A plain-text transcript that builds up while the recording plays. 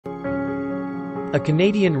A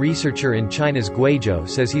Canadian researcher in China's Guizhou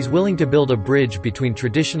says he's willing to build a bridge between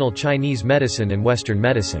traditional Chinese medicine and Western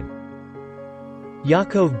medicine.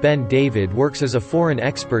 Yaacov Ben-David works as a foreign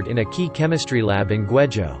expert in a key chemistry lab in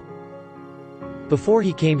Guizhou. Before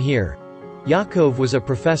he came here, Yaacov was a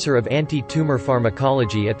professor of anti-tumor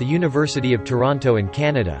pharmacology at the University of Toronto in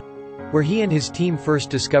Canada, where he and his team first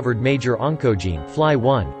discovered major oncogene,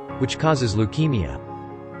 FLI1, which causes leukemia.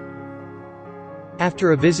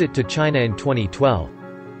 After a visit to China in 2012,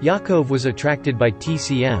 Yaacov was attracted by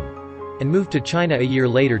TCM, and moved to China a year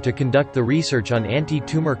later to conduct the research on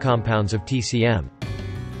anti-tumor compounds of TCM.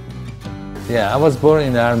 Yeah, I was born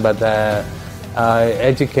in Iran, but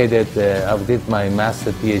I did my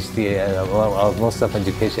master PhD, most of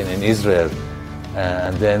education in Israel.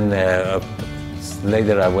 And then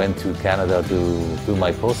later I went to Canada to do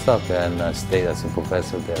my postdoc, and I stayed as a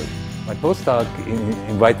professor there. My postdoc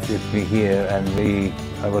invited me here, and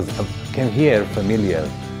I came here familiar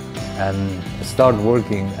and started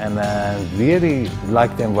working, and I really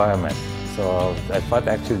liked the environment. So I thought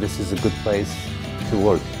actually this is a good place to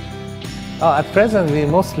work. At present, we're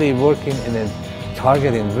mostly working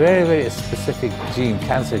targeting very, very specific gene,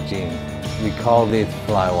 cancer gene. We call it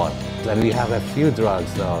FLI1. And we have a few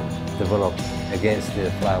drugs developed against the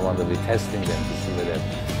FLI1 that we're testing them to see whether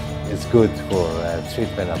it's good for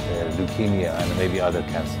treatment of leukemia and maybe other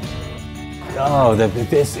cancers.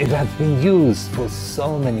 It has been used for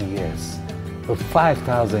so many years, for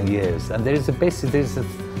 5,000 years. And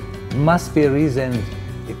must be a reason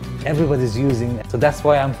everybody's using it. So that's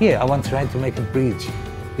why I'm here. I want to try to make a bridge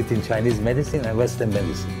between Chinese medicine and Western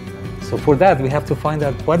medicine. So for that, we have to find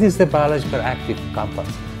out what is the biological active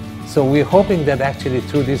compounds. So we're hoping that actually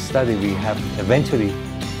through this study, we have eventually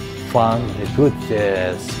found a good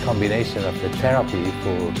combination of the therapy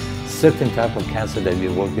for certain type of cancer that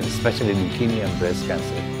we're working, especially leukemia and breast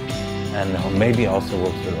cancer, and maybe also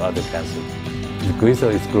work for other cancers. The Guizhou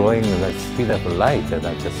is growing at the speed of light, and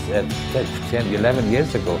I just said 11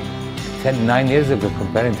 years ago, 9 years ago,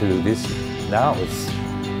 comparing to this now, it's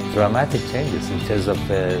dramatic changes in terms of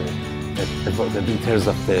the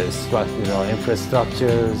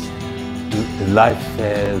infrastructures, life,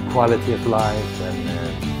 quality of life, and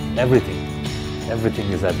everything.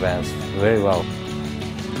 Everything is advanced very well.